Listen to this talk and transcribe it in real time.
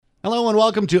Hello and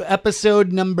welcome to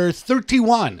episode number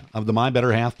 31 of the My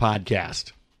Better Half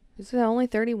podcast. Is it only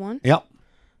 31? Yep.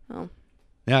 Oh.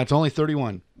 Yeah, it's only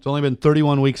 31. It's only been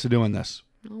 31 weeks of doing this.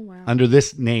 Oh, wow. Under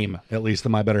this name, at least, the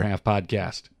My Better Half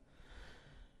podcast.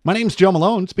 My name's Joe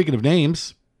Malone. Speaking of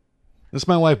names, this is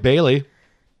my wife, Bailey.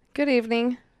 Good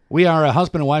evening. We are a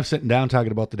husband and wife sitting down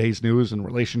talking about today's news and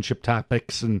relationship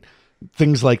topics and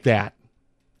things like that.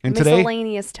 And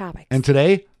Miscellaneous topics.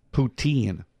 today,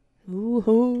 poutine.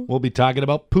 Ooh. We'll be talking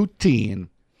about poutine.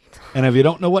 And if you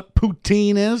don't know what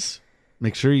poutine is,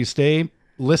 make sure you stay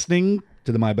listening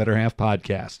to the My Better Half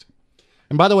podcast.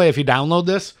 And by the way, if you download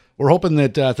this, we're hoping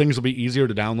that things will be easier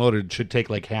to download. It should take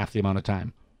like half the amount of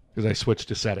time because I switched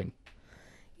to setting.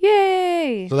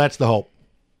 Yay! So that's the hope.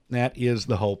 That is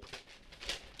the hope.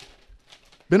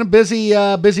 Been a busy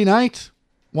night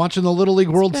watching the Little League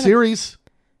World Series.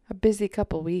 A busy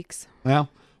couple weeks. Well,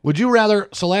 would you rather?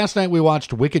 So last night we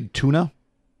watched Wicked Tuna.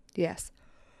 Yes.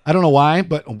 I don't know why,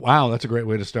 but wow, that's a great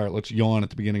way to start. Let's yawn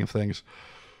at the beginning of things.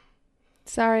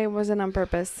 Sorry, it wasn't on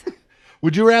purpose.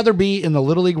 Would you rather be in the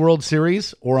Little League World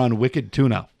Series or on Wicked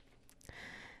Tuna?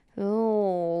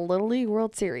 Oh, Little League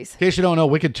World Series. In case you don't know,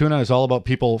 Wicked Tuna is all about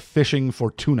people fishing for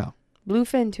tuna.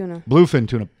 Bluefin tuna. Bluefin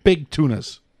tuna. Big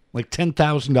tunas. Like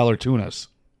 $10,000 tunas.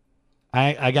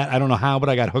 I don't know how, but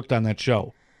I got hooked on that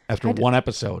show after one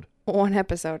episode. One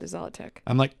episode is all it took.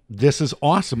 I'm like, this is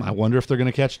awesome. I wonder if they're going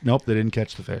to catch. Nope, they didn't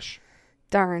catch the fish.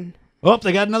 Darn. Oh,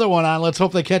 they got another one on. Let's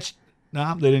hope they catch.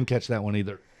 No, they didn't catch that one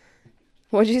either.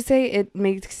 What'd you say? It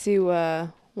makes you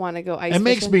want to go ice fishing? It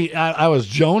makes me, I was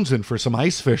jonesing for some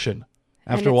ice fishing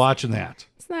after watching that.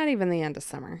 It's not even the end of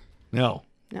summer. No.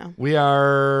 No. We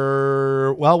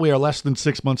are less than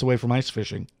 6 months away from ice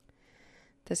fishing.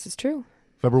 This is true.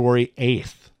 February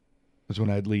 8th is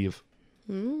when I'd leave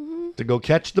to go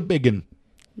catch the biggin.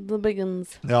 The big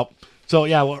ones. Yep. So,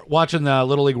 yeah, we're watching the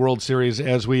Little League World Series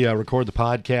as we record the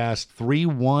podcast.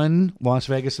 3-1, Las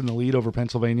Vegas in the lead over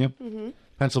Pennsylvania. Mm-hmm.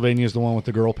 Pennsylvania is the one with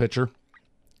the girl pitcher.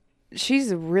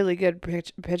 She's a really good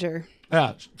pitcher.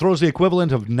 Yeah, throws the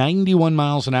equivalent of 91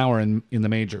 miles an hour in the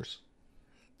majors.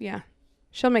 Yeah.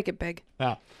 She'll make it big.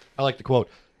 Yeah, I like the quote.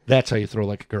 That's how you throw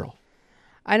like a girl.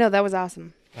 I know. That was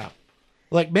awesome. Yeah.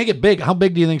 Like, make it big. How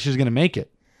big do you think she's going to make it?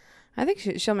 I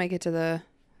think she'll make it to the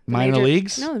Minor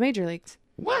leagues? No, the major leagues.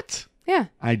 What? Yeah.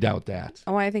 I doubt that.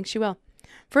 Oh, I think she will.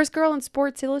 First girl in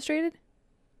Sports Illustrated?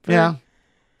 Yeah.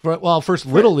 First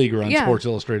Little Leaguer on Sports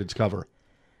Illustrated's cover.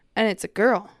 And it's a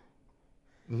girl.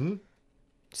 Mm-hmm.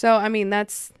 So, I mean,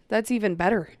 that's even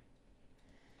better.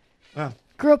 Yeah.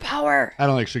 Girl power. I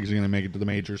don't think she's going to make it to the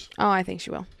majors. Oh, I think she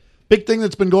will. Big thing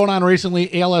that's been going on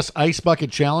recently, ALS Ice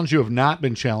Bucket Challenge. You have not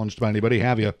been challenged by anybody,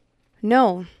 have you?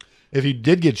 No. If you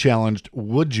did get challenged,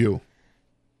 would you?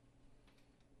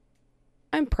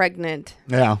 I'm pregnant.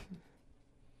 Yeah.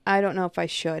 I don't know if I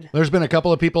should. There's been a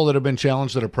couple of people that have been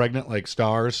challenged that are pregnant, like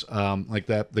stars, like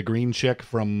the green chick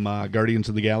from Guardians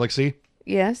of the Galaxy.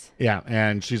 Yes. Yeah,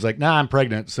 and she's like, nah, I'm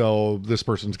pregnant, so this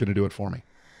person's going to do it for me.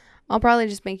 I'll probably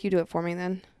just make you do it for me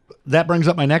then. That brings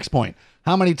up my next point.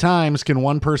 How many times can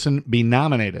one person be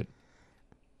nominated?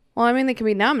 Well, I mean, they can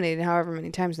be nominated however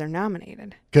many times they're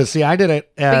nominated. Because, see, I did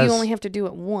it as... But you only have to do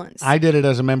it once. I did it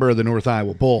as a member of the North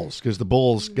Iowa Bulls, because the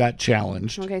Bulls got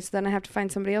challenged. Okay, so then I have to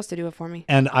find somebody else to do it for me.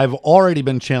 And I've already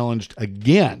been challenged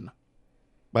again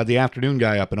by the afternoon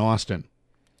guy up in Austin.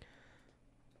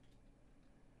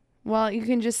 Well, you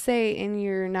can just say in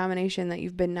your nomination that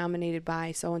you've been nominated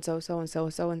by so-and-so, so-and-so,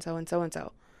 so-and-so, and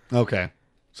so-and-so. Okay.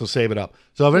 So save it up.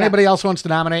 So if anybody else wants to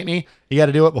nominate me, you got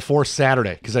to do it before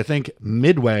Saturday, because I think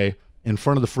Midway in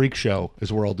front of the Freak Show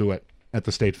is where I'll do it at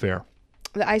the State Fair.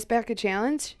 The Ice Bucket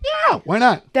Challenge? Yeah, why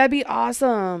not? That'd be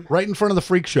awesome. Right in front of the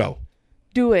Freak Show.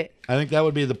 Do it. I think that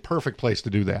would be the perfect place to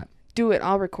do that. Do it.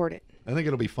 I'll record it. I think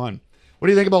it'll be fun. What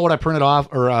do you think about what I printed off?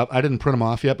 Or I didn't print them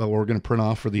off yet, but we're going to print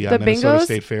off for the Minnesota bingos?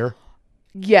 State Fair.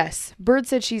 Yes. Bird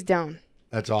said she's down.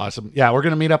 That's awesome. Yeah, we're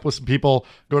going to meet up with some people,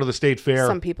 go to the State Fair.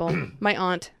 Some people. My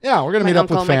aunt. Yeah, we're going to meet up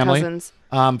with my family cousins.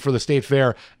 For the State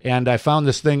Fair. And I found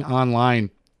this thing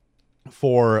online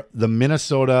for the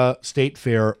Minnesota State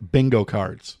Fair bingo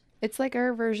cards. It's like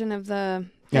our version of the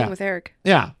thing with Eric.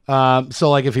 Yeah. So,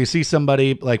 like, if you see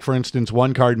somebody, like, for instance,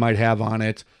 one card might have on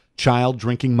it, child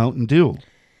drinking Mountain Dew.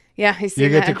 Yeah, I see You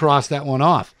that. get to cross that one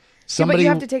off. But you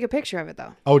have to take a picture of it,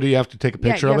 though. Oh, do you have to take a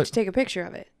picture of it? you have to take a picture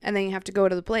of it. And then you have to go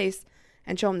to the place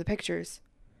and show them the pictures.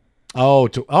 Oh,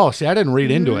 see, I didn't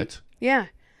read into it. Yeah.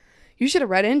 You should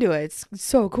have read into it. It's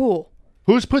so cool.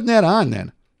 Who's putting that on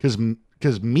then?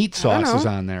 Because meat sauce is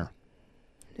know. on there.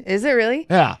 Is it really?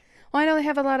 Yeah. Well, I know they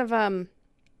have a lot of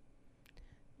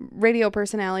radio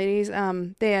personalities.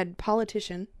 They had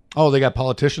politician. Oh, they got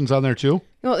politicians on there too?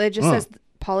 No, it just says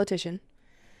politician.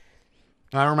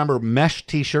 I remember mesh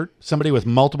t-shirt, somebody with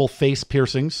multiple face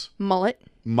piercings. Mullet.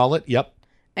 Yep.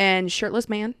 And shirtless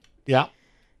man. Yeah.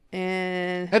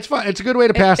 And That's fun. It's a good way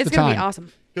to pass the it's time. going to be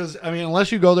awesome. Because, I mean,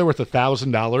 unless you go there with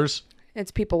 $1,000,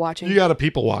 It's people watching. you got to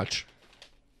people watch.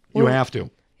 You Well, have to.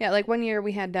 Yeah, like one year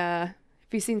we had, have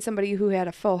you seen somebody who had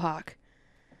a faux hawk?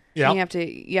 Yeah. You have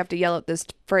to yell out this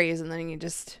phrase, and then you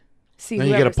just see. Then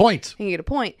you get a point. And you get a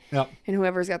point. Yep. And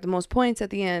whoever's got the most points at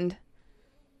the end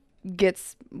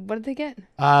gets. What did they get?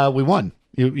 We won.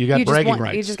 You got You just bragging won.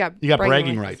 rights. You just got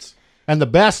bragging rights. And the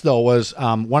best though was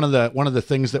one of the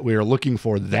things that we were looking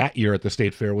for that year at the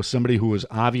state fair was somebody who was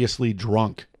obviously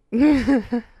drunk.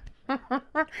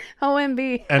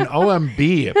 OMB. And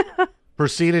OMB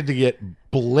proceeded to get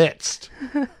blitzed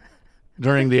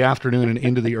during the afternoon and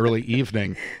into the early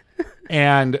evening.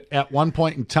 And at one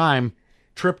point in time,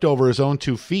 tripped over his own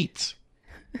 2 feet,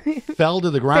 fell to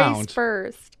the ground. Face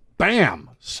first. Bam!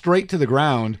 Straight to the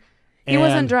ground. He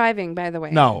wasn't And- driving, by the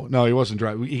way. No, he wasn't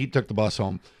driving. He took the bus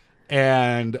home.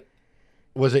 And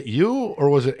was it you or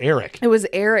was it Eric? It was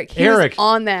Eric. He Eric. was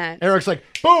on that. Eric's like,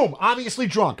 boom, obviously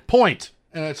drunk, point.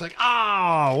 And it's like,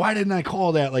 oh, why didn't I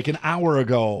call that like an hour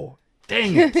ago?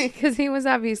 Dang it. Because he was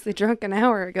obviously drunk an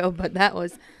hour ago, but that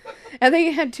was. And then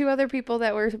you had 2 other people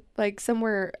that were like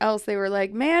somewhere else. They were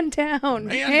like, man down.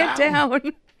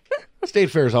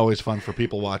 State fair is always fun for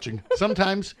people watching.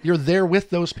 Sometimes you're there with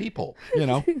those people, you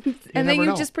know. You And then never you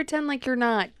know. just pretend like you're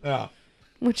not, Yeah.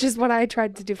 which is what I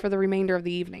tried to do for the remainder of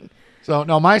the evening. So,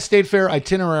 no, my state fair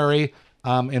itinerary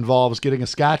involves getting a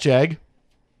Scotch egg,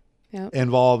 Yep.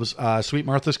 involves Sweet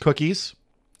Martha's cookies.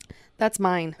 That's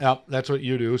mine. Yep, that's what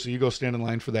you do. So you go stand in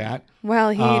line for that. Well,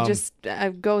 he just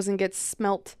goes and gets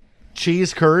smelt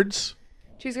Cheese curds.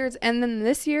 cheese curds. And then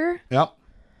this year, Yep.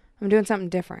 I'm doing something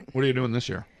different. What are you doing this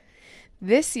year?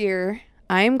 This year,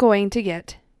 I am going to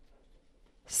get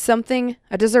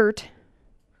a dessert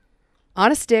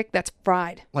on a stick that's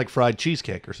fried. Like fried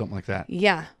cheesecake or something like that.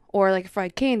 Yeah. Or like a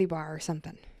fried candy bar or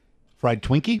something. Fried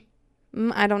Twinkie?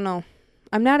 I don't know.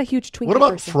 I'm not a huge Twinkie What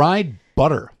about person. fried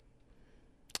butter?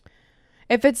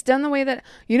 If it's done the way that...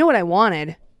 You know what I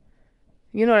wanted?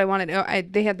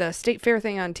 They had the state fair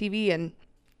thing on TV, and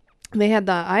they had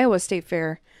the Iowa State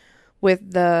Fair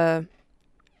with the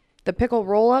pickle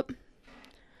roll-up,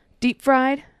 deep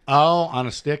fried. Oh, on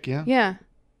a stick, yeah. Yeah.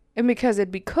 And because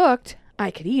it'd be cooked,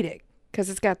 I could eat it because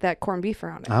it's got that corned beef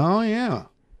around it. Oh, yeah.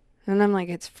 And I'm like,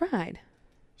 it's fried.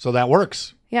 So that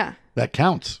works. Yeah. That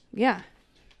counts. Yeah.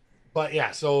 But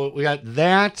yeah, so we got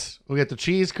that. We got the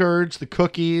cheese curds, the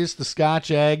cookies, the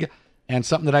Scotch egg, and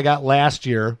something that I got last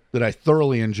year that I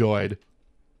thoroughly enjoyed.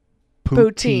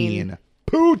 Poutine.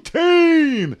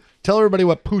 Poutine! Tell everybody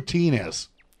what poutine is.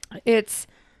 It's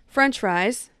French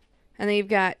fries, and then you've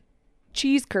got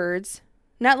cheese curds.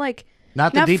 Not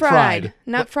Not deep fried.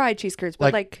 Not fried cheese curds,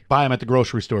 but like buy them at the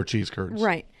grocery store cheese curds.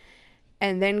 right.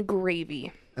 And then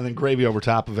gravy. And then gravy over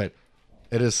top of it.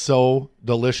 It is so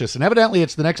delicious. And evidently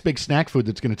it's the next big snack food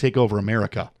that's going to take over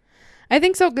America. I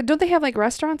think so. Don't they have like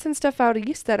restaurants and stuff out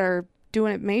east that are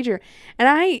doing it major?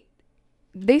 And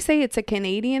they say it's a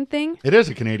Canadian thing. It is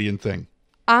a Canadian thing.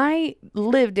 I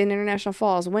lived in International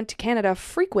Falls, went to Canada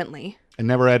frequently. And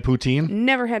never had poutine?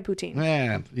 Never had poutine.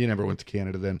 You never went to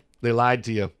Canada then. They lied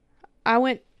to you. I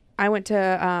went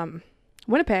to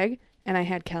Winnipeg, and I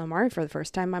had calamari for the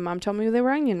first time. My mom told me they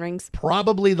were onion rings.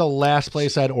 Probably the last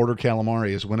place I'd order calamari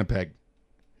is Winnipeg.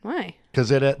 Why?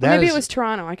 Because Maybe it was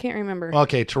Toronto. I can't remember.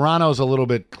 Okay, Toronto's a little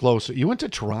bit closer. You went to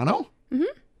Toronto? Mm-hmm.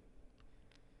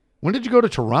 When did you go to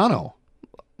Toronto?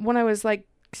 When I was like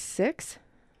 6.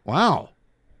 Wow.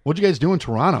 What'd you guys do in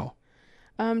Toronto?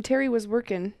 Terry was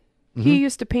working. Mm-hmm. He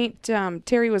used to paint.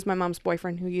 Terry was my mom's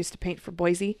boyfriend who used to paint for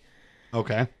Boise.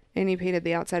 Okay. And he painted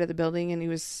the outside of the building, and he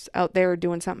was out there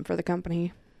doing something for the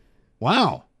company.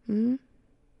 Wow. Mm-hmm.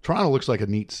 Toronto looks like a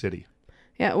neat city.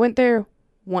 Yeah, I went there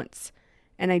once,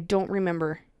 and I don't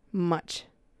remember much.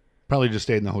 Probably just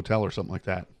stayed in the hotel or something like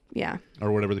that. Yeah.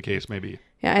 Or whatever the case may be.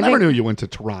 Yeah, I never knew you went to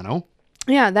Toronto.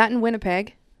 Yeah, that in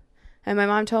Winnipeg. And my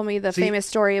mom told me the famous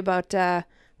story about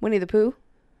Winnie the Pooh.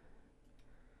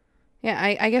 Yeah,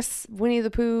 I guess Winnie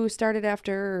the Pooh started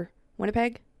after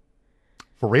Winnipeg.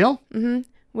 For real? Mm-hmm.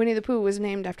 Winnie the Pooh was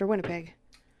named after Winnipeg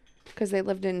because they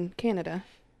lived in Canada.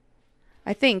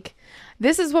 I think.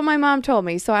 This is what my mom told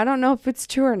me, so I don't know if it's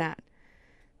true or not.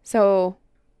 So.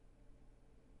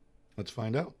 Let's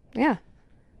find out. Yeah.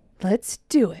 Let's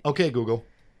do it. Okay, Google.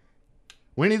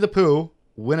 Winnie the Pooh,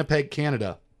 Winnipeg,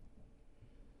 Canada.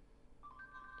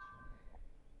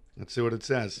 Let's see what it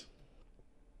says.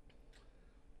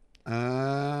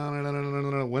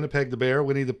 Winnipeg the Bear,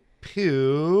 Winnie the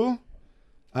Pooh.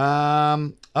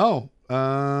 Wow.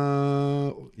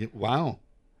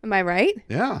 Am I right?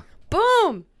 Yeah.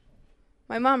 Boom!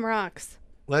 My mom rocks.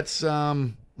 Let's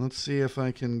see if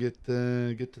I can get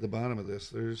to the bottom of this.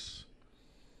 There's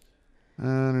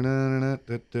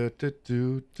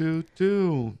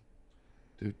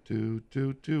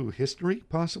history,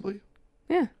 possibly.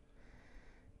 Yeah.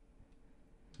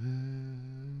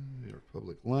 New York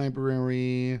Public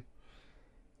Library.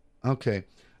 Okay.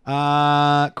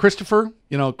 Christopher,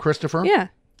 Christopher? Yeah.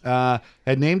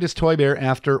 Had named his toy bear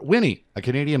after Winnie, a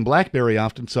Canadian blackberry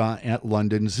often saw at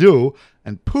London Zoo,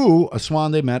 and Pooh, a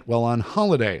swan they met while on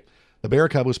holiday. The bear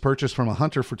cub was purchased from a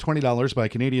hunter for $20 by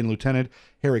Canadian Lieutenant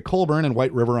Harry Colburn in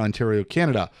White River, Ontario,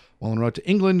 Canada, while en route to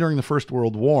England during the First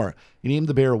World War. He named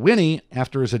the bear Winnie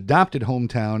after his adopted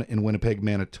hometown in Winnipeg,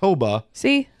 Manitoba.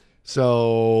 See?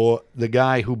 So the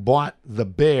guy who bought the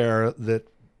bear that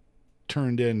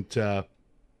turned into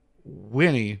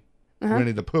Winnie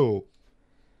the Pooh,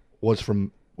 was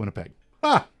from Winnipeg.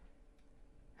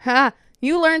 Ha!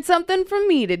 You learned something from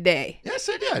me today. Yes,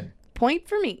 I did. Point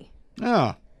for me.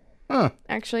 Oh. Huh.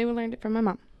 Actually, we learned it from my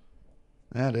mom.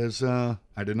 That is, I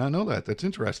did not know that. That's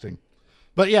interesting.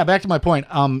 But yeah, back to my point.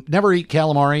 Never eat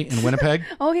calamari in Winnipeg.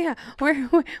 Oh yeah,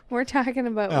 we're talking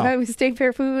about state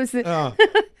fair foods.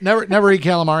 Never eat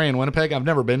calamari in Winnipeg. I've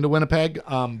never been to Winnipeg.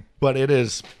 But it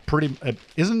is pretty.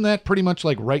 Isn't that pretty much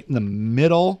like right in the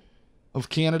middle of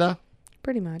Canada?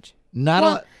 Pretty much.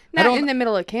 Not in the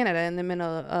middle of Canada, in the middle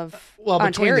of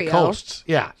Ontario. Between the coasts.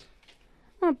 Yeah.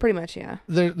 Well, pretty much, yeah.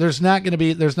 There's not.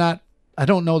 I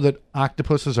don't know that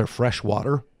octopuses are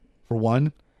freshwater, for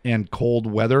one, and cold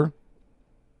weather,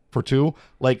 for two.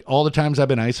 Like, all the times I've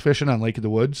been ice fishing on Lake of the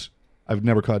Woods, I've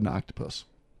never caught an octopus.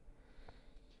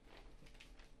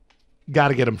 Got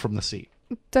to get them from the sea.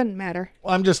 Doesn't matter.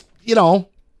 Well, I'm just,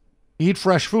 eat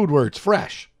fresh food where it's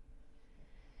fresh.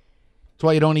 That's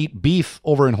why you don't eat beef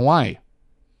over in Hawaii.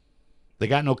 They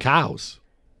got no cows.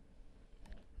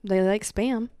 They like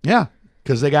Spam. Yeah,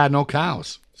 because they got no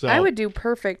cows. So I would do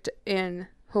perfect in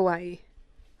Hawaii.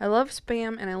 I love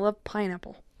Spam and I love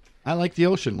pineapple. I like the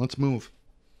ocean. Let's move.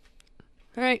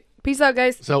 All right. Peace out,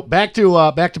 guys. So back to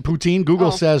poutine.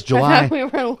 Google says July. I thought we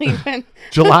were leaving.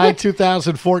 July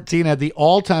 2014 had the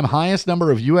all-time highest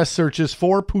number of U.S. searches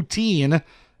for poutine,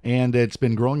 and it's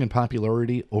been growing in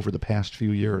popularity over the past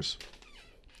few years.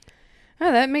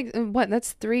 Oh, that makes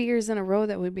That's 3 years in a row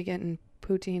that we'd be getting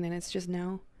poutine, and it's just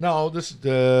now. No, this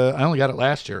I only got it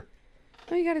last year.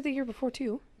 Oh, you got it the year before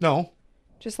too. No,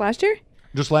 just last year.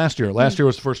 Just last year. Last year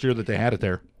was the first year that they had it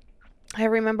there. I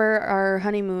remember our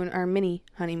honeymoon, our mini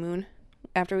honeymoon,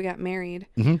 after we got married.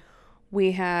 Mm-hmm.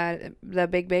 We had the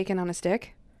big bacon on a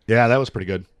stick. Yeah, that was pretty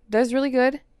good. That was really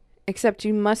good, except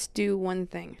you must do one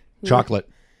thing. Chocolate.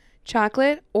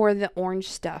 Chocolate or the orange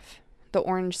stuff, the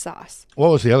orange sauce.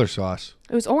 What was the other sauce?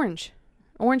 It was orange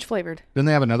flavored. Didn't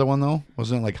they have another one, though?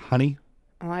 Wasn't it like honey?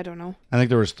 Oh, I don't know. I think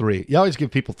there was 3. You always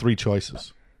give people 3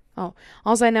 choices. Oh,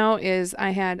 all I know is I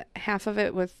had half of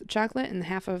it with chocolate and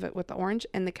half of it with the orange,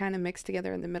 and they kind of mixed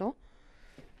together in the middle.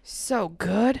 So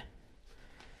good.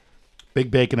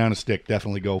 Big bacon on a stick.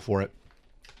 Definitely go for it.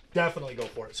 Definitely go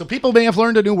for it. So people may have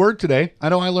learned a new word today. I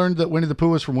know I learned that Winnie the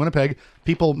Pooh is from Winnipeg.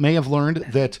 People may have learned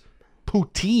that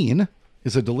poutine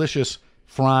is a delicious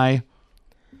fry,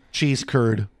 cheese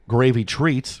curd, gravy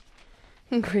treat.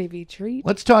 Gravy treat.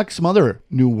 Let's talk some other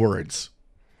new words.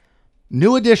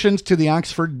 New additions to the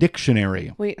Oxford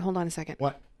Dictionary. Wait, hold on a second.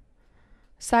 What?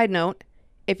 Side note,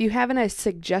 if you have a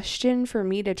suggestion for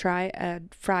me to try a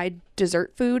fried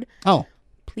dessert food,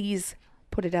 please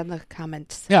put it in the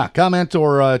comments. Yeah, comment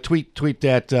or tweet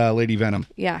that Lady Venom.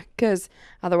 Yeah, because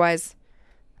otherwise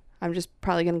I'm just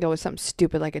probably going to go with something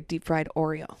stupid like a deep fried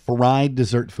Oreo. Fried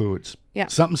dessert foods. Yeah.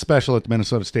 Something special at the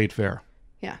Minnesota State Fair.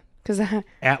 Yeah. Because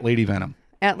at Lady Venom.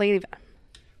 At Lady Venom.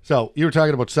 So you were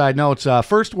talking about side notes.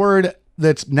 First word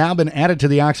that's now been added to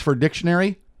the Oxford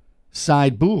Dictionary,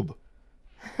 side boob.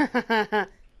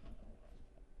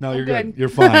 No, you're good. You're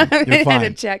fine. You're fine. I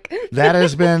had to check. That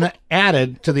has been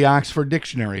added to the Oxford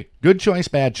Dictionary. Good choice,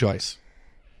 bad choice.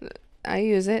 I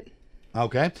use it.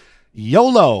 Okay.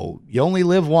 YOLO. You only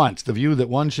live once. The view that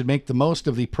one should make the most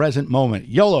of the present moment.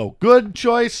 YOLO. Good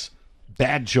choice,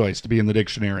 bad choice to be in the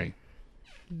dictionary.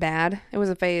 Bad. It was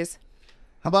a phase.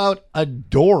 How about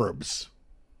adorbs?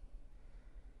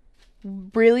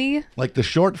 Really? Like the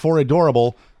short for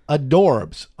adorable.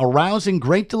 Adorbs. Arousing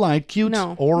great delight, cute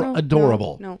or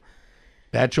adorable. No.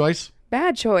 Bad choice?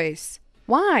 Bad choice.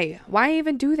 Why? Why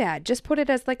even do that? Just put it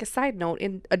as like a side note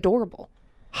in adorable.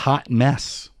 Hot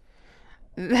mess.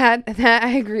 That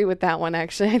I agree with that one,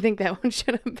 actually. I think that one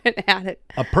should have been added.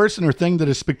 A person or thing that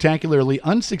is spectacularly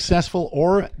unsuccessful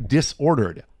or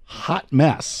disordered. Hot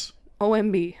mess.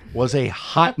 OMB. Was a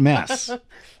hot mess.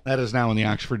 That is now in the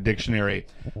Oxford Dictionary.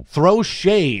 Throw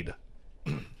shade.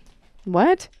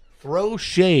 What? Throw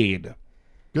shade.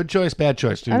 Good choice, bad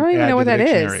choice. I don't even know what that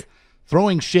is.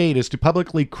 Throwing shade is to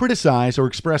publicly criticize or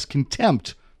express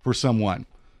contempt for someone.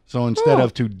 So instead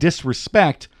of to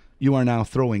disrespect, you are now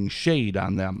throwing shade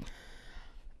on them.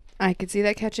 I could see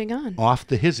that catching on. Off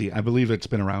the hizzy. I believe it's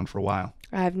been around for a while.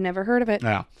 I've never heard of it.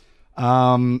 Yeah.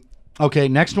 Okay,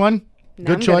 next one. Now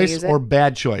Good I'm gonna choice use it. or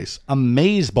bad choice?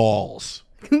 Amazeballs.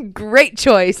 Great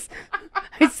choice.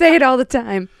 I say it all the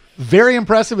time. Very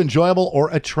impressive, enjoyable, or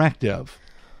attractive.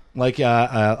 Like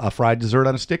a fried dessert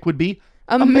on a stick would be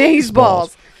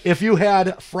Amazeballs. If you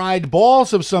had fried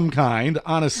balls of some kind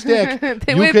on a stick,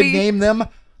 They you would could be- name them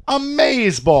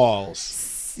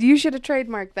Amazeballs. You should have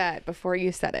trademarked that before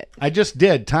you said it. I just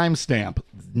did. Timestamp.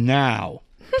 Now.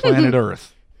 Planet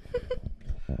Earth.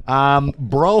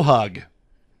 Bro hug.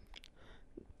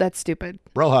 That's stupid.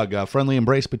 Bro hug, a friendly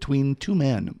embrace between two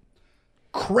men.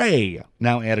 Cray,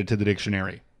 now added to the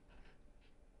dictionary.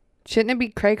 Shouldn't it be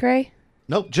cray cray?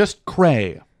 Nope, just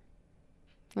cray.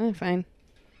 Fine.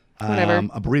 Whatever.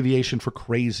 Abbreviation for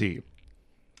crazy.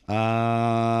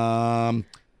 We're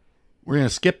going to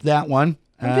skip that one.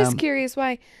 I'm just curious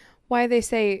why they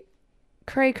say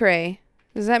cray cray.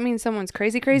 Does that mean someone's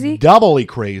crazy? Doubly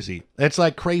crazy. It's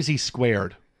like crazy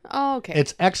squared. Oh, okay.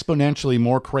 It's exponentially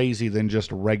more crazy than just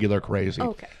regular crazy.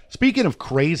 Okay. Speaking of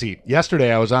crazy,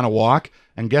 yesterday I was on a walk,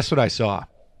 and guess what I saw?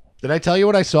 Did I tell you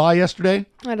what I saw yesterday?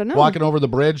 I don't know. Walking over the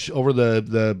bridge, over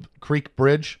the creek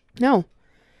bridge. No.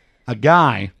 A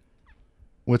guy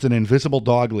with an invisible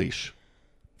dog leash.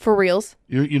 For reals?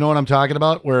 You know what I'm talking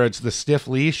about? Where it's the stiff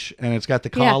leash and it's got the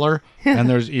Yeah. collar and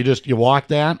there's you walk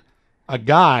that. A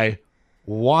guy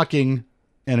walking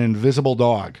an invisible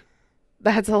dog.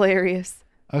 That's hilarious.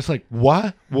 I was like,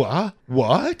 what?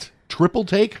 What? Triple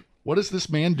take? What is this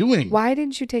man doing? Why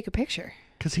didn't you take a picture?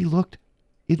 Because he looked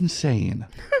insane.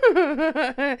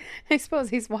 I suppose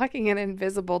he's walking an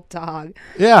invisible dog.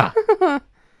 Yeah.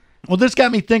 Well, this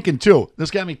got me thinking too.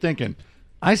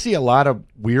 I see a lot of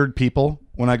weird people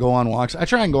when I go on walks. I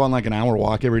try and go on like an hour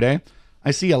walk every day.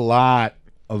 I see a lot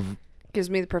of Gives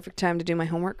me the perfect time to do my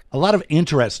homework.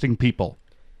 interesting people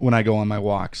when I go on my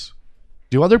walks.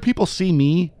 Do other people see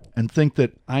me and think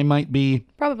that I might be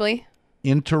Probably.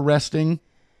 interesting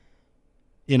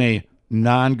in a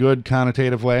non-good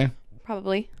connotative way?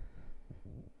 Probably.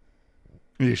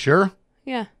 Are you sure?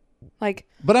 Yeah. Like,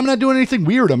 But I'm not doing anything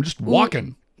weird. I'm just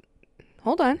walking.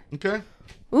 hold on. Okay.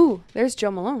 Ooh, there's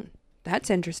Joe Malone. That's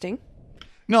interesting.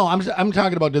 No, I'm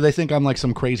talking about, do they think I'm like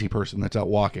some crazy person that's out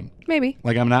walking? Maybe.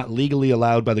 Like I'm not legally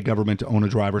allowed by the government to own a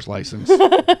driver's license.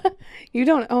 You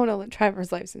don't own a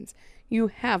driver's license. You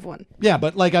have one. Yeah,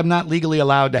 but like I'm not legally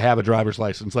allowed to have a driver's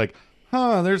license. Like,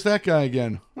 there's that guy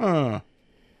again.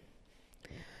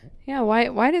 Yeah,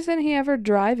 why doesn't he ever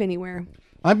drive anywhere?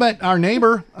 I bet our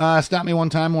neighbor stopped me one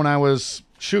time when I was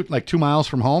like 2 miles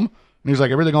from home. And he was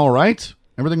like, everything all right?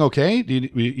 Everything okay? Do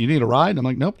you need a ride? I'm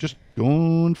like, nope, just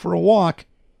going for a walk.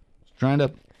 Trying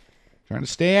to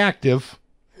stay active.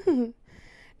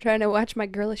 Trying to watch my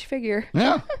girlish figure.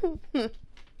 Yeah.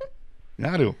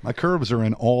 Yeah, I do. My curves are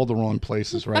in all the wrong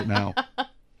places right now.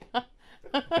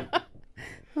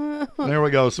 There we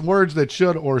go. Some words that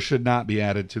should or should not be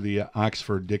added to the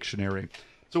Oxford Dictionary.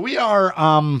 So we are,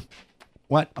 a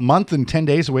month and 10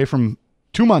 days away from,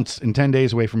 2 months and 10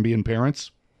 days away from being parents.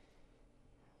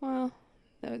 Well,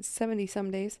 that was 70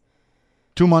 some days.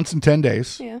 2 months and 10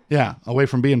 days. Yeah. Yeah, away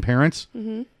from being parents.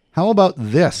 Mm-hmm. How about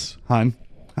this, hon?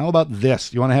 How about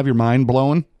this? You want to have your mind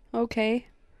blown? Okay.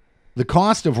 The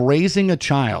cost of raising a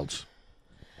child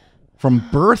from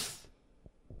birth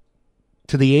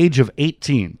to the age of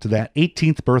 18, to that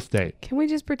 18th birthday. Can we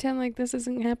just pretend like this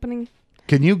isn't happening?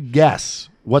 Can you guess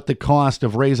what the cost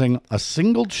of raising a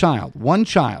single child, one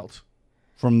child,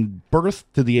 from birth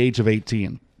to the age of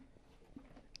 18?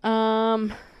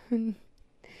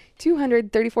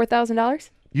 $234,000.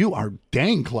 You are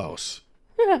dang close.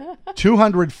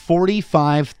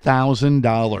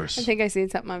 $245,000. I think I seen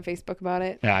something on Facebook about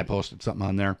it. Yeah, I posted something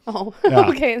on there. Oh, Yeah.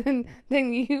 okay.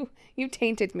 Then you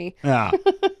tainted me. Yeah.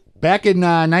 Back in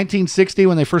 1960,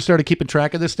 when they first started keeping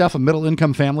track of this stuff, a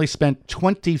middle-income family spent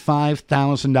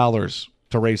 $25,000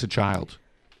 to raise a child.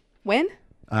 When?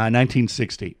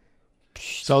 1960.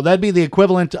 So that'd be the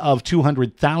equivalent of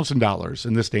 $200,000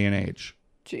 in this day and age.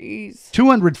 Jeez.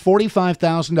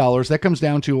 $245,000. That comes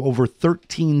down to over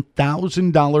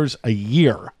 $13,000 a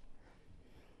year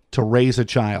to raise a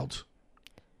child.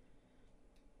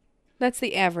 That's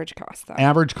the average cost, though.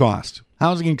 Average cost.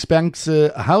 Housing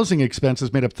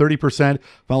expenses made up 30%,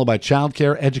 followed by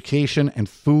childcare, education, and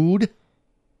food.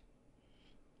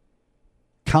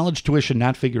 College tuition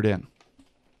not figured in.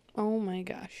 Oh my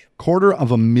gosh.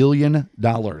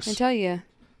 $250,000. I tell you,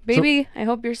 baby, I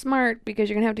hope you're smart because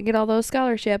you're going to have to get all those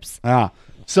scholarships.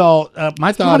 So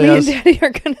my thought Mommy is, and Daddy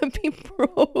are going to be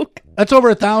broke. that's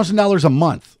over $1,000 a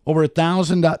month. Over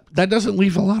 $1,000. That doesn't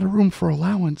leave a lot of room for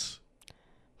allowance.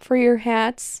 For your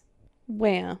hats?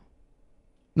 Where?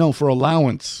 No, for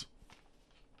allowance.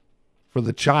 For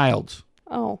the child.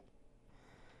 Oh.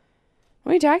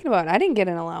 What are you talking about? I didn't get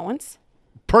an allowance.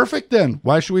 Perfect then.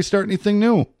 Why should we start anything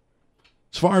new?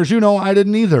 As far as you know, I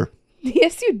didn't either.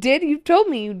 Yes, you did. You told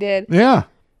me you did. Yeah.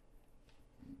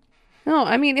 No,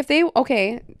 I mean, if they,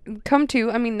 okay,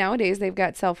 nowadays they've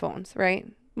got cell phones,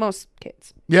 right? Most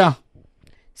kids. Yeah.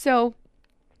 So,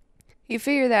 you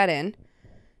figure that in.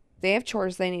 They have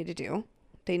chores they need to do.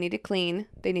 They need to clean.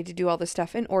 They need to do all this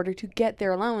stuff in order to get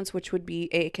their allowance, which would be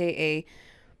AKA,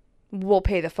 we'll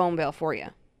pay the phone bill for you.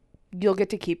 You'll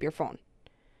get to keep your phone.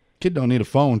 Kid don't need a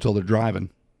phone until they're driving.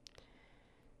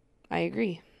 I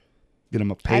agree. Get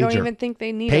them a pager. I don't even think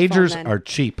they need a phone Pagers then. are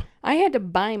cheap. I had to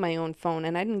buy my own phone,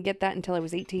 and I didn't get that until I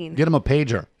was 18. Get them a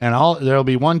pager. And there'll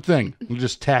be one thing. You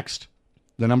just text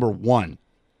the number 1.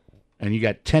 And you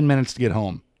got 10 minutes to get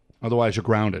home. Otherwise, you're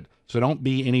grounded. So don't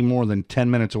be any more than 10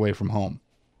 minutes away from home.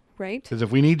 Right? Because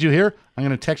if we need you here, I'm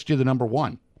going to text you the number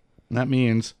 1. And that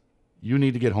means you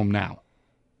need to get home now.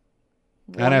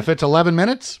 And if it's 11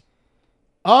 minutes,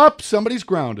 somebody's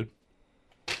grounded.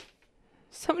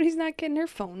 Somebody's not getting their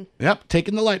phone. Yep,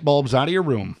 taking the light bulbs out of your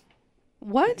room.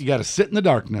 What? You got to sit in the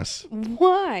darkness.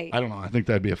 Why? I don't know. I think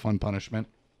that'd be a fun punishment.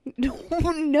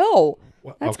 No.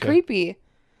 That's okay. creepy.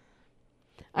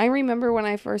 I remember when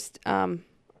I first,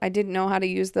 I didn't know how to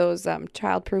use those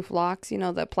child-proof locks, you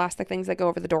know, the plastic things that go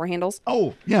over the door handles.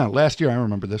 Oh, yeah. Last year, I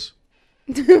remember this.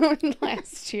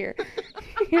 Last year.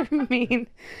 You're mean.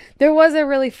 There was a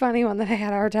really funny one that I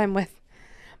had a hard time with.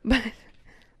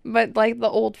 But like the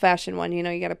old-fashioned one, you know,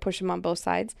 you got to push them on both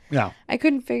sides. Yeah. I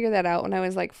couldn't figure that out when I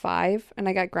was like 5 and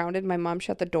I got grounded. My mom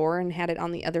shut the door and had it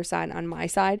on the other side, on my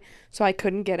side, so I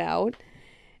couldn't get out.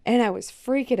 And I was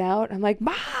freaking out. I'm like,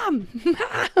 Mom,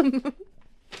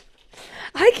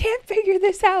 I can't figure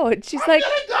this out. She's like,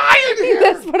 I'm gonna die in here.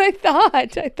 That's what I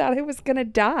thought. I thought I was going to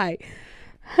die.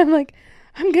 I'm like,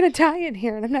 I'm going to die in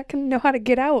here and I'm not going to know how to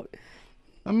get out.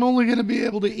 I'm only going to be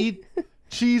able to eat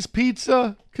cheese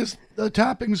pizza because the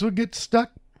toppings would get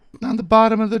stuck on the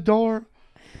bottom of the door.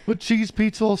 But cheese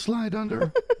pizza will slide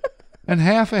under. And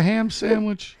half a ham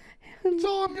sandwich. That's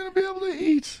all I'm going to be able to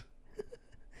eat.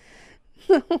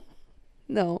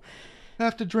 No. I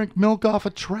have to drink milk off a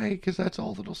tray because that's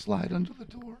all that'll slide under the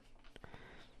door.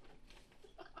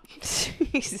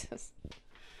 Jesus.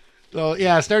 So,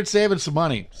 yeah, start saving some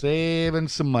money. Saving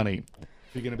some money. If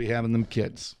you're going to be having them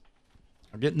kids.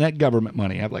 Or getting that government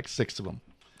money. I have like 6 of them.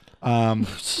 I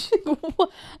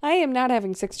am not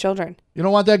having 6 children. You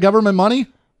don't want that government money?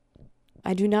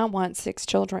 I do not want 6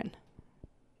 children.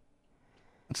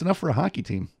 That's enough for a hockey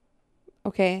team.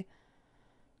 Okay.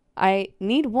 I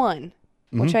need 1,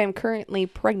 which I am currently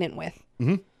pregnant with.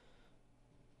 Mm-hmm.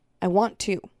 I want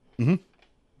 2. Mm-hmm.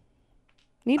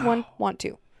 Need 1, want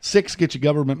 2. 6 get you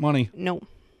government money. No.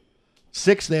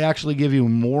 6, they actually give you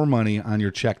more money on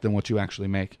your check than what you actually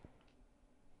make.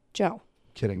 Joe.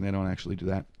 Kidding, they don't actually do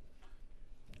that.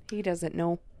 He doesn't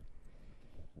know.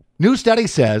 New study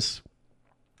says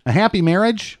a happy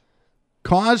marriage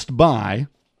caused by,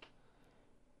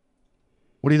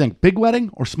 what do you think, big wedding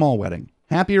or small wedding?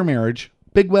 Happier marriage,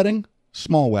 big wedding,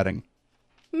 small wedding.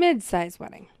 Mid-size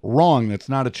wedding. Wrong, that's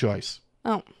not a choice.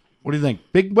 Oh. What do you think,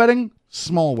 big wedding,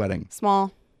 small wedding?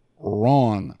 Small.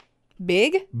 Wrong.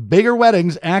 Big? Bigger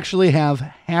weddings actually have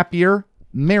happier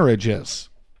marriages.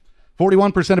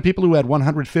 41% of people who had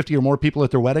 150 or more people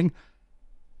at their wedding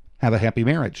have a happy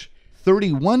marriage.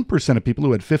 31% of people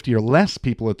who had 50 or less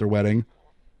people at their wedding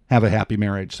have a happy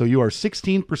marriage. So you are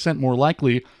 16% more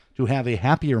likely to have a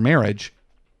happier marriage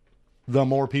the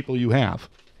more people you have.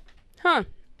 Huh.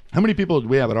 How many people did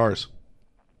we have at ours?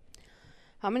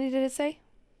 How many did it say?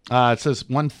 It says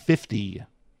 150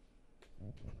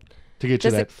 to get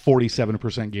you Does that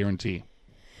 47% guarantee.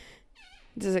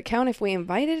 Does it count if we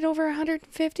invited over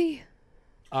 150?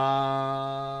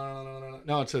 No,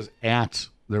 it says at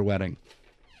their wedding.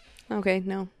 Okay,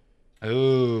 no.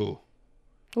 Oh,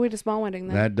 We had a small wedding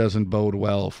then. that doesn't bode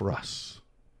well for us.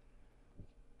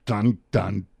 Dun,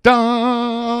 dun,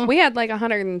 dun. We had like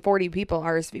 140 people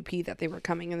RSVP that they were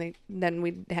coming, and then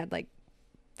we had like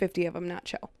 50 of them not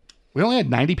show. We only had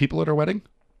 90 people at our wedding?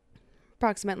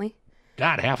 Approximately.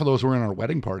 God, half of those were in our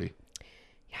wedding party.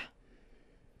 Yeah.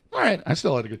 All right. I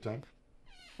still had a good time.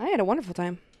 I had a wonderful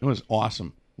time. It was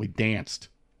awesome. We danced.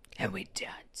 And we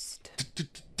danced.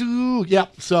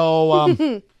 Yep. So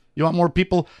you want more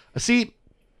people? See,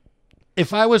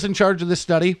 if I was in charge of this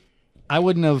study, I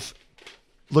wouldn't have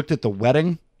looked at the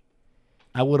wedding.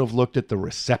 I would have looked at the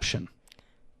reception.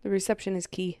 The reception is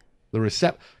key.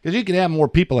 Because you could have more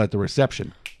people at the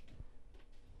reception.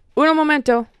 Uno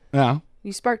momento. Yeah.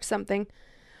 You sparked something.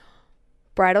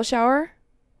 Bridal shower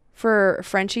for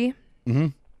Frenchie. Mm-hmm.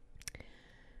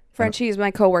 Frenchie is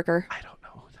my coworker. I don't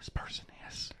know who this person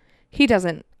is. He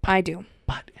doesn't. I do.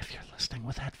 But if you're listening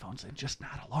with headphones and just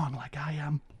not along like I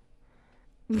am.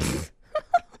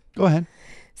 Go ahead.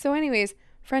 So anyways,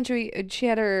 Frenchie, she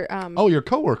had her... Oh, your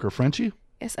coworker, Frenchie?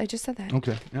 Yes, I just said that.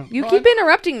 Okay. Yeah. You keep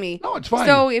interrupting me. No, it's fine.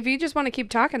 So if you just want to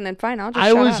keep talking, then fine. I'll just I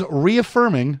shut was up.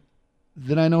 reaffirming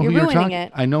that I know You're who you're ruining talking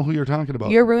it. I know who you're talking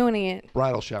about. You're ruining it.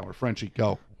 Bridal shower, Frenchie,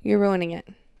 go. You're ruining it.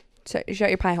 So, shut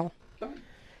your pie hole.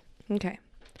 Okay.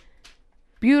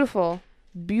 Beautiful,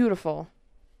 beautiful,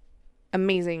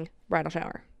 amazing bridal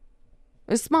shower.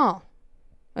 It was small.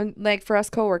 Like for us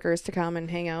coworkers to come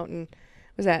and hang out, and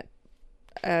was at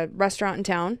a restaurant in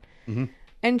town. Mm-hmm.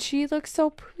 And she looks so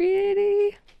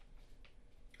pretty.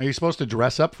 Are you supposed to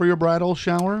dress up for your bridal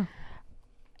shower?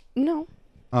 No.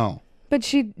 Oh. But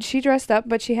she dressed up,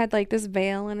 but she had like this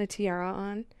veil and a tiara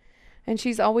on. And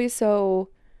she's always so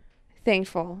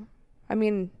thankful. I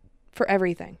mean, for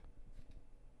everything.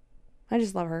 I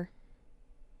just love her.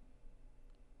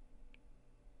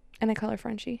 And I call her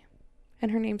Frenchie.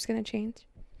 And her name's going to change.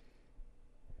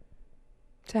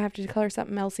 So I have to call her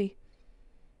something Elsie.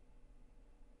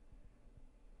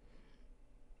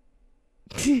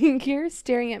 You're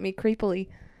staring at me creepily.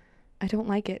 I don't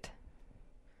like it.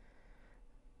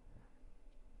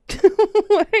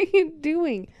 What are you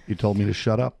doing? You told me to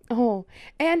shut up. Oh,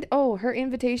 and her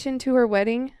invitation to her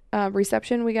wedding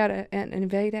reception. We got an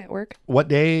invite at work. What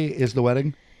day is the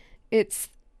wedding? It's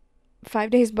 5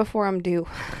 days before I'm due.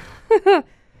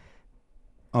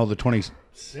 Oh, the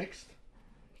 26th?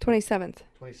 27th.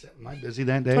 27th. Am I busy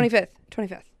that day?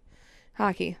 25th.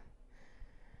 Hockey.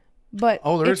 But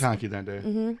Oh, there is hockey that day.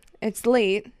 Mm-hmm. It's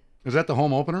late. Is that the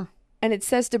home opener? And it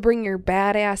says to bring your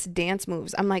badass dance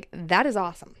moves. I'm like, that is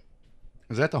awesome.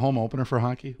 Is that the home opener for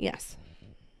hockey? Yes.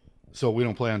 So we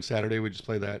don't play on Saturday. We just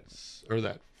play that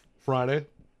Friday.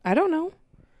 I don't know.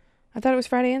 I thought it was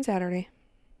Friday and Saturday.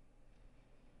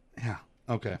 Yeah.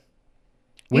 Okay.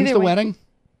 When's Either the way. wedding?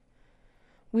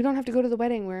 We don't have to go to the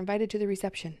wedding. We're invited to the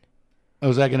reception. Oh,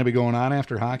 is that going to be going on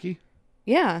after hockey?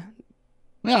 Yeah.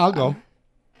 Yeah, I'll go.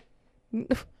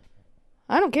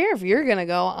 I don't care if you're going to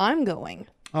go. I'm going.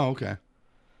 Oh, okay.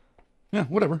 Yeah,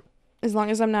 whatever. As long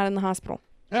as I'm not in the hospital.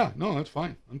 Yeah, no, that's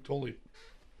fine. I'm totally...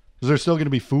 Is there still going to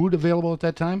be food available at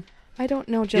that time? I don't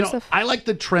know, Joseph. I like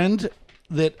the trend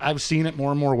that I've seen at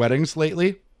more and more weddings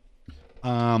lately,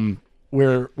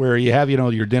 where you have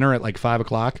your dinner at like 5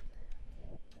 o'clock,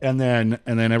 and then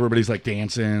everybody's like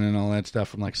dancing and all that stuff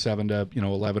from like 7 to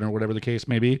 11 or whatever the case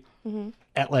may be. Mm-hmm.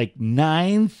 At like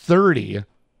 9:30,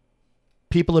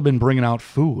 people have been bringing out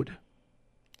food.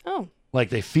 Oh, Like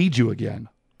they feed you again.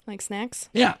 like snacks?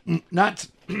 Yeah, not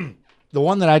the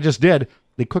one that I just did.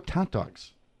 They cooked hot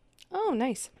dogs. Oh,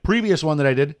 nice. Previous one that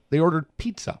I did, they ordered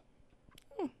pizza.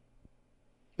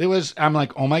 I'm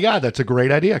like, oh my God, that's a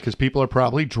great idea because people are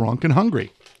probably drunk and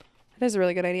hungry. That is a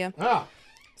really good idea. Ah.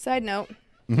 Side note.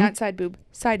 Not side boob.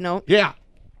 Side note. Yeah.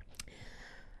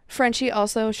 Frenchie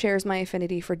also shares my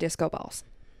affinity for disco balls.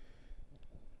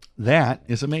 That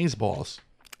is amazeballs.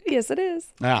 Yes, it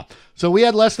is. Yeah. So we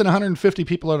had less than 150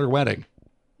 people at our wedding.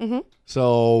 Mm-hmm.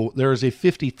 So there is a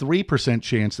 53%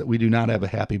 chance that we do not have a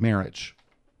happy marriage.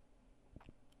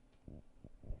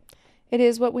 It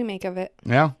is what we make of it.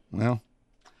 Yeah.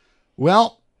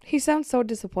 Well, He sounds so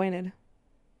disappointed.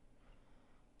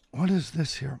 what is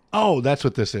this here? Oh, that's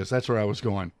what this is. That's where I was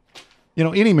going.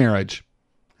 Any marriage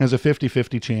has a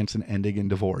 50-50 chance in ending in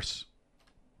divorce.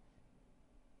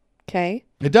 Okay.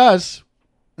 It does.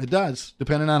 It does,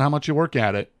 depending on how much you work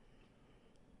at it.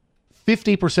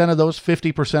 50% of those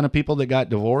 50% of people that got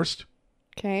divorced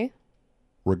Okay.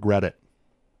 regret it.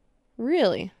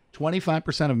 Really?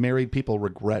 25% of married people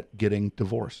regret getting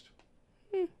divorced.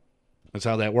 That's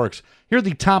how that works. Here are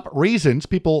the top reasons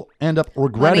people end up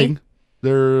regretting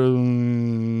their...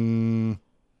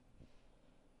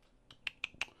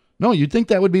 No, you'd think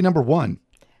that would be number one.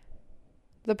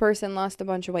 The person lost a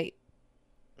bunch of weight.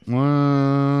 No.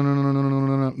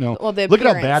 Well, the Look at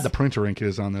how appearance. bad the printer ink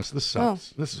is on this. This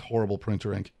sucks. This is horrible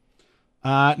printer ink.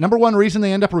 Number one reason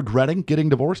they end up regretting getting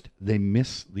divorced, they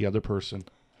miss the other person.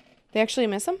 They actually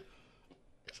miss him?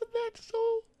 Isn't that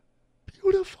so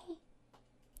beautiful?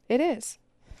 It is.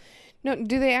 No,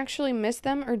 do they actually miss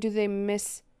them or do they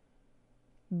miss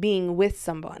being with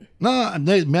someone? No,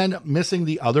 they meant missing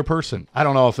the other person. I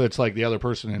don't know if it's like the other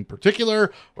person in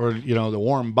particular or, the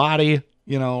warm body,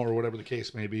 or whatever the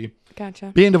case may be.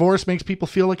 Gotcha. Being divorced makes people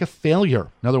feel like a failure.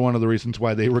 Another one of the reasons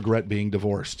why they regret being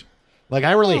divorced. Like,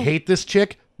 I really hate this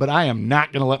chick, but I am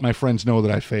not going to let my friends know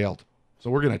that I failed. So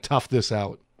we're going to tough this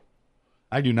out.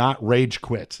 I do not rage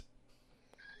quit.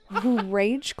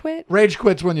 Rage quit? Rage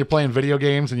quit's when you're playing video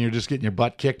games and you're just getting your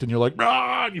butt kicked and you're like,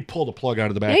 and you pull the plug out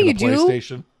of the back of the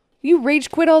PlayStation. You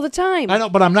rage quit all the time. I know,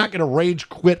 but I'm not going to rage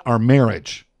quit our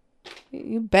marriage.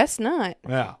 You best not.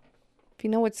 Yeah. If you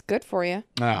know what's good for you.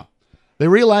 Yeah. They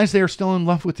realize they are still in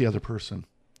love with the other person.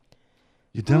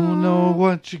 You don't know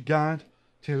what you got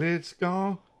till it's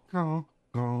gone, gone,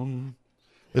 gone.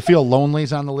 They feel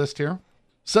lonely's on the list here.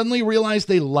 Suddenly realize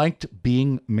they liked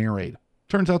being married.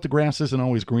 Turns out the grass isn't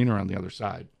always greener on the other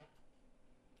side.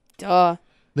 Duh.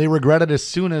 They regret it as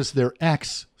soon as their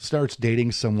ex starts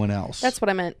dating someone else. That's what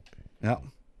I meant. Yeah.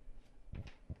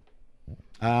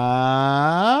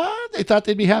 They thought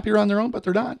they'd be happier on their own, but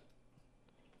they're not.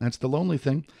 That's the lonely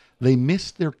thing. They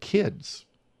miss their kids.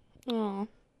 Oh,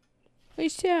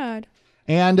 it's sad.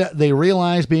 And they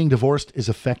realize being divorced is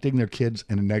affecting their kids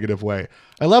in a negative way.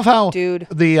 I love how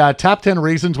the top 10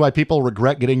 reasons why people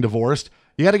regret getting divorced,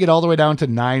 you got to get all the way down to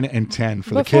 9 and 10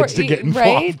 for the kids to get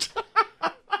involved.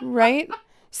 Right?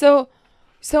 So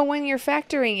when you're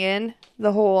factoring in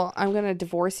the whole I'm going to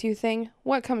divorce you thing,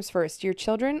 what comes first, your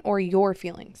children or your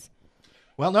feelings?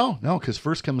 Well, no, because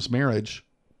first comes marriage,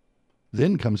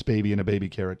 then comes baby and a baby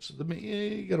carriage. So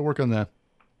you got to work on the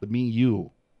me,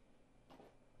 you.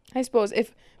 I suppose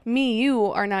if you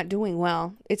are not doing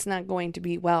well, it's not going to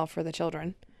be well for the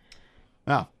children.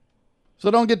 Yeah. So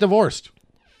don't get divorced.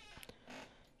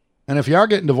 And if you are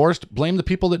getting divorced, blame the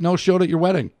people that no-showed at your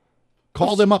wedding.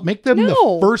 Call them up. Make them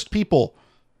the first people.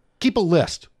 Keep a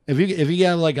list. If you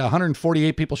have like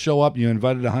 148 people show up, you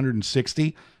invited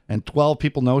 160, and 12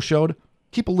 people no-showed,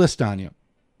 keep a list on you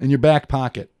in your back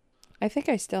pocket. I think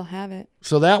I still have it.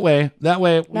 So that way, not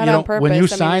on purpose. when you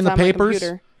sign the papers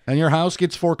and your house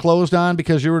gets foreclosed on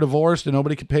because you were divorced and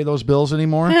nobody could pay those bills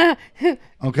anymore,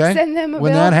 okay? Send them a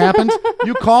when bill. that happens,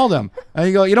 you call them and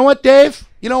you go, you know what, Dave?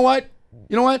 You know what?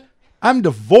 I'm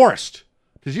divorced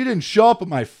because you didn't show up at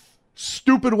my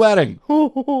stupid wedding.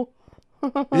 You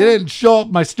didn't show up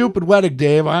at my stupid wedding,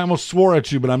 Dave. I almost swore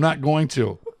at you, but I'm not going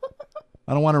to.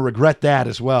 I don't want to regret that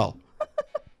as well.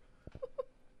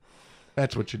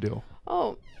 That's what you do.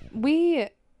 Oh, we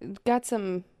got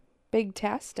some big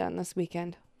tasks done this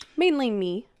weekend. Mainly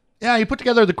me. Yeah, you put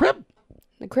together the crib.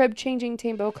 The crib changing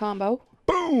Tambo combo.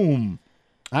 Boom.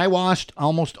 I washed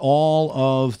almost all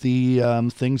of the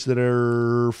things that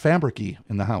are fabric-y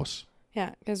in the house.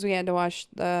 Yeah, because we had to wash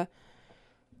the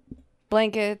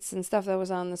blankets and stuff that was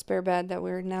on the spare bed that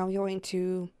we're now going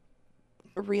to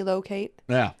relocate.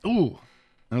 Yeah. Ooh.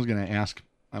 I was going to ask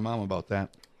my mom about that.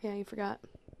 Yeah, you forgot.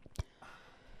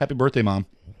 Happy birthday, Mom.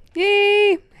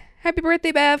 Yay! Happy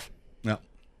birthday, Bev. Yeah.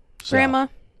 So, Grandma.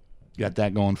 got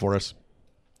that going for us.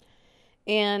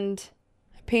 And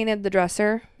I painted the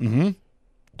dresser. Mm-hmm.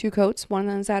 2 coats, one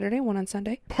on Saturday, one on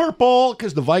Sunday. Purple,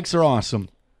 because the Vikes are awesome.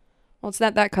 Well, it's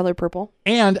not that color purple.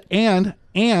 And I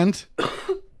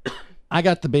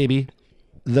got the baby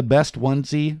the best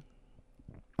onesie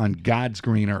on God's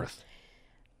green earth.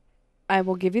 I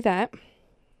will give you that.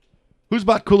 Who's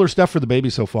bought cooler stuff for the baby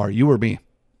so far, you or me?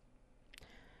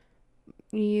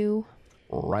 You.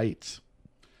 Right.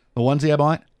 The onesie I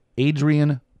bought,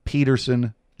 Adrian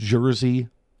Peterson jersey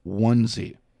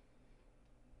onesie.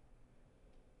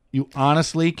 You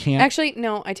honestly can't. Actually,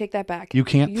 no, I take that back. You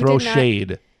can't throw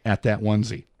shade at that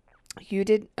onesie. You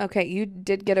did. Okay, you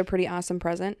did get a pretty awesome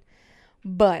present.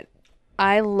 But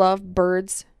I love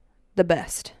birds the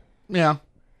best. Yeah.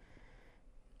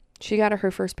 She got her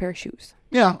first pair of shoes.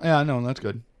 Yeah, no, that's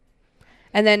good.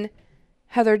 And then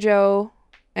Heather, Joe,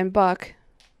 and Buck,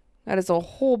 that is a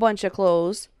whole bunch of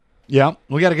clothes. Yeah,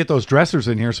 we got to get those dressers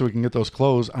in here so we can get those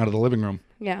clothes out of the living room.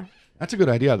 Yeah. That's a good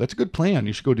idea. That's a good plan.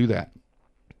 You should go do that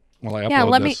while I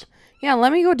upload this.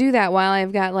 Let me go do that while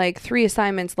I've got like 3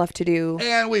 assignments left to do.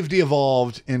 And we've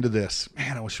de-evolved into this.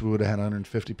 Man, I wish we would have had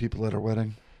 150 people at our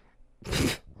wedding.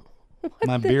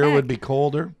 My beer would be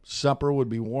colder. Supper would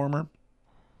be warmer.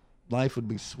 Life would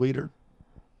be sweeter.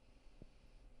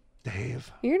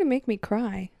 Dave. You're going to make me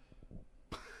cry.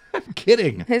 I'm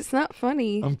kidding. It's not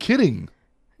funny. I'm kidding.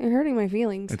 You're hurting my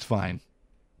feelings. It's fine.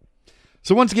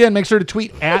 So once again, make sure to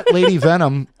tweet at Lady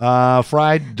Venom,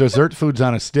 fried dessert foods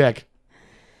on a stick.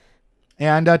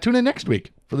 And tune in next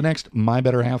week for the next My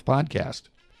Better Half podcast.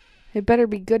 It better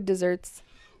be good desserts.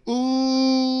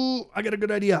 Ooh, I got a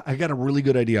good idea. I got a really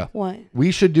good idea. What?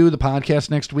 We should do the podcast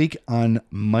next week on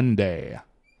Monday.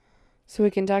 So we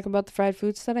can talk about the fried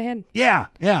foods that I had. Yeah.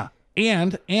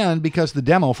 And because the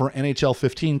demo for NHL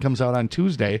 15 comes out on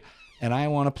Tuesday, and I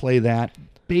want to play that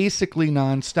basically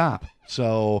nonstop.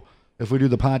 So if we do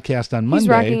the podcast on Monday... He's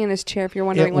rocking in his chair if you're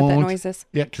wondering what that noise is.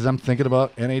 Yeah, because I'm thinking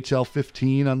about NHL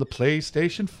 15 on the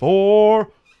PlayStation 4.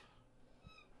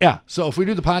 Yeah, so if we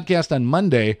do the podcast on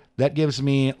Monday, that gives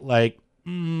me like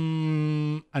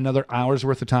another hour's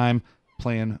worth of time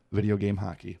playing video game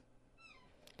hockey.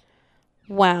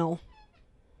 Wow.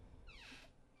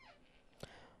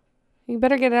 You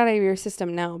better get it out of your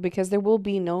system now because there will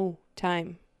be no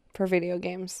time for video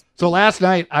games. So last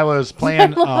night I was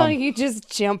playing... you just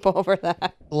jump over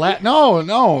that.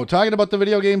 No. Talking about the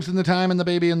video games and the time and the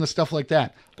baby and the stuff like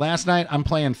that. Last night I'm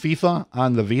playing FIFA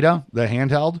on the Vita, the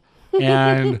handheld,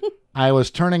 and I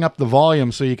was turning up the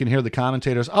volume so you can hear the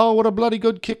commentators. Oh, what a bloody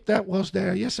good kick that was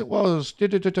there. Yes, it was. You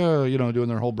know, doing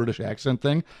their whole British accent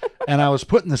thing. And I was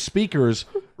putting the speakers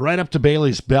right up to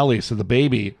Bailey's belly so the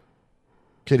baby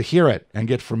could hear it and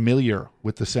get familiar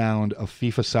with the sound of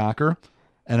FIFA soccer.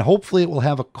 And hopefully it will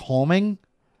have a calming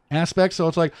aspect. So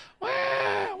it's like,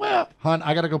 well, hon,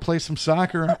 I got to go play some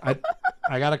soccer.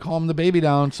 I got to calm the baby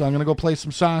down. So I'm going to go play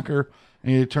some soccer.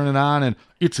 And you turn it on and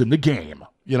it's in the game,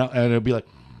 you know, and it'll be like,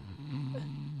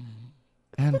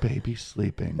 and baby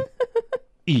sleeping.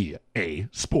 EA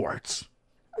Sports.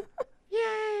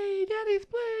 Yay, Daddy's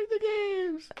playing the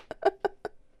games.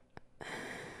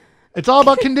 It's all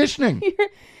about conditioning.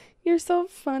 You're so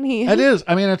funny. It is.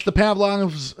 I mean, it's the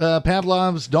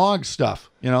Pavlov's dog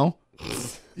stuff, you know?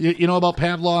 You know about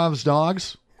Pavlov's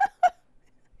dogs?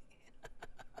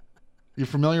 You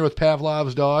familiar with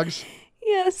Pavlov's dogs?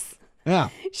 Yes. Yeah.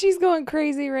 She's going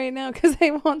crazy right now because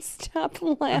I won't stop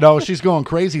laughing. No, she's going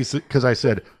crazy because I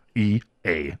said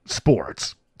EA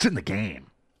Sports. It's in the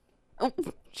game. Oh,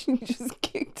 she just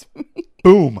kicked me.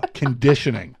 Boom.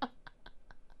 Conditioning.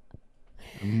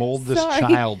 Mold this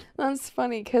child. That's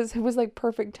funny because it was like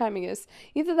perfect timing. Is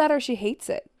either that or she hates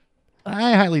it.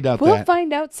 I highly doubt that. We'll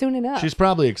find out soon enough. She's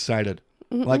probably excited.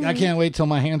 Like, I can't wait till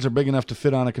my hands are big enough to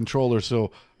fit on a controller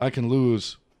so I can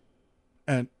lose.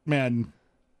 And, man...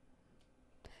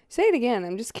 Say it again.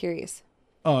 I'm just curious.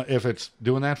 If it's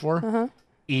doing that for her?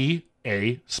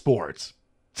 EA Sports.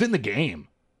 It's in the game.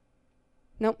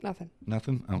 Nope, nothing.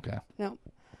 Nothing? Okay. Nope.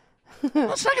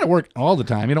 Well, it's not going to work all the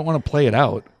time. You don't want to play it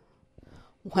out.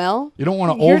 Well, you don't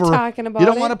want to talking about you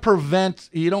don't want to prevent.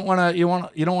 You don't want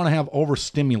to have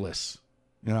overstimulus.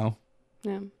 You know.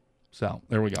 Yeah. So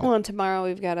there we go. Well, and tomorrow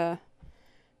we've got a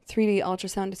 3D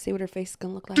ultrasound to see what her face is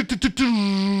gonna look like.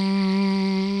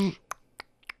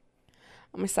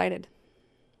 I'm excited.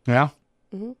 Yeah.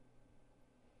 Mm-hmm.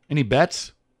 Any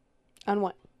bets? On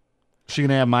what? She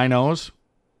gonna have my nose?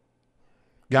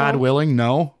 God No. willing,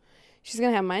 no. She's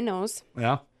gonna have my nose.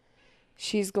 Yeah.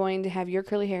 She's going to have your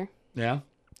curly hair. Yeah.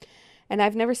 And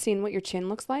I've never seen what your chin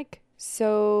looks like,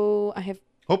 so I have.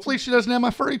 Hopefully she doesn't have my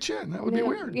furry chin. That would be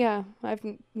weird. Yeah, I've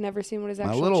never seen what his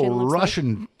actual My little chin looks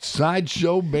Russian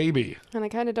sideshow baby. like. And I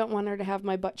kind of don't want her to have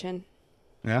my butt chin.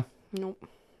 Yeah. Nope.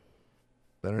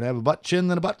 Better to have a butt chin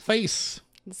than a butt face.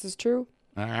 This is true.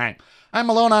 All right. I'm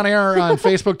Malone on air on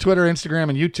Facebook, Twitter, Instagram,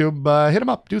 and YouTube. Hit them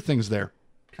up. Do things there.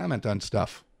 Comment on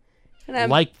stuff. And I'm,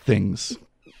 like things.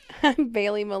 I'm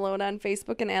Bailey Malone on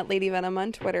Facebook and at Lady Venom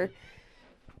on Twitter.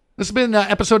 This has been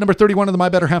episode number 31 of the My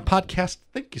Better Half podcast.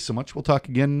 Thank you so much. We'll talk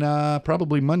again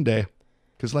probably Monday.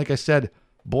 Because like I said,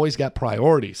 boys got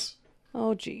priorities.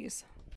 Oh, geez.